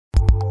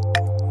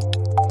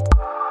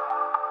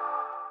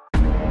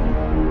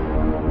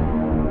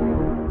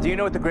You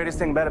know what the greatest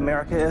thing about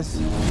America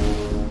is?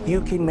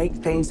 You can make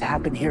things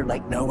happen here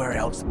like nowhere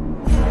else.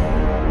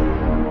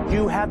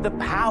 You have the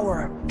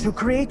power to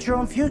create your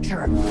own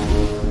future.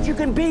 You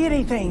can be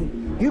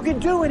anything. You can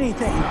do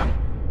anything.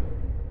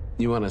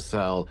 You want to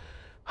sell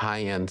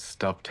high-end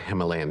stuffed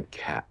Himalayan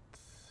cats?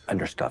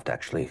 Understuffed,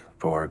 actually,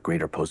 for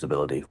greater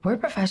posability. We're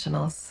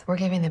professionals. We're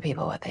giving the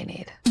people what they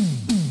need.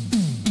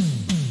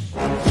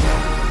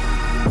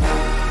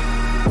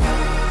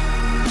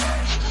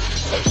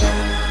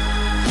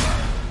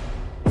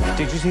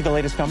 Did you see the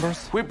latest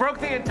numbers? We broke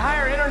the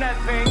entire internet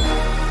thing.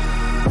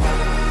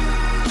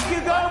 You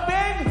go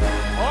big,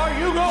 or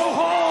you go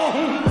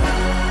home.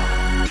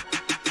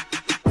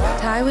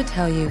 Ty would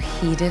tell you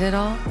he did it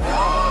all.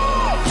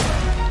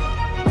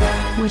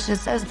 Which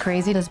is as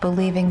crazy as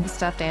believing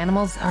stuffed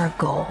animals are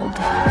gold.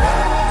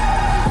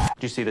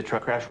 Did you see the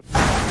truck crash?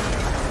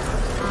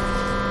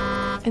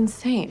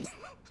 Insane.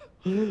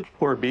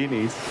 Poor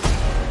beanies.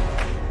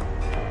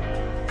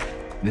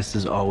 This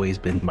has always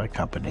been my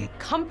company.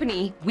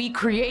 Company we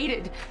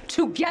created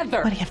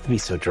together. Why do you have to be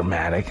so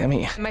dramatic? I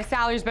mean... My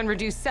salary's been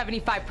reduced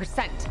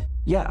 75%.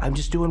 Yeah, I'm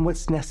just doing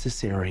what's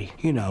necessary.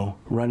 You know,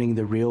 running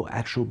the real,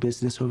 actual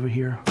business over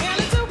here.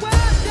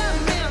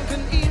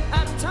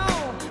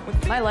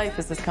 My life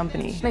is this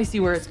company, and I see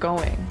where it's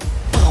going.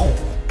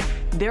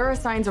 There are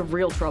signs of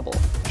real trouble.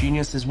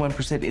 Genius is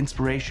 1%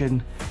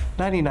 inspiration,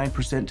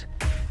 99%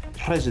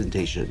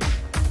 presentation.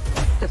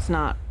 That's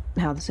not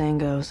how the saying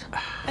goes.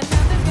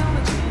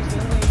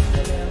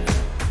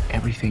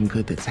 Everything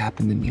good that's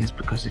happened to me is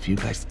because of you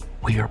guys.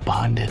 We are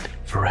bonded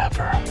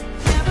forever.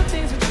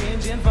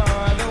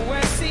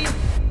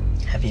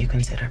 Have you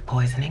considered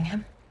poisoning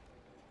him?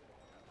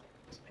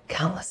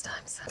 Countless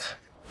times.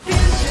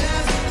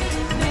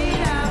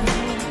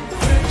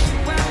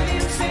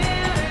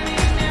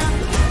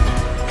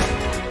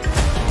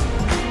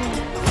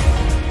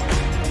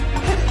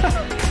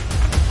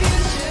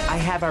 I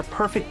have our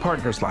perfect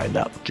partners lined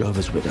up.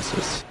 Jehovah's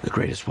Witnesses, the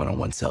greatest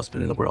one-on-one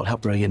salesman in the world. How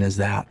brilliant is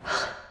that?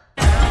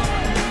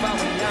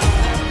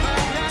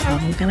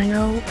 I'm gonna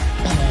go.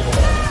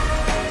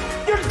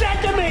 You're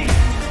dead to me!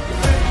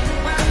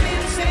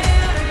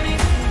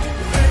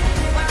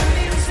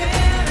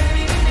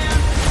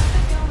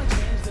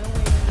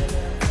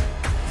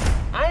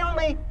 I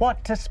only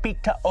want to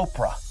speak to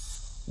Oprah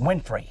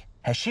Winfrey.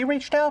 Has she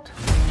reached out?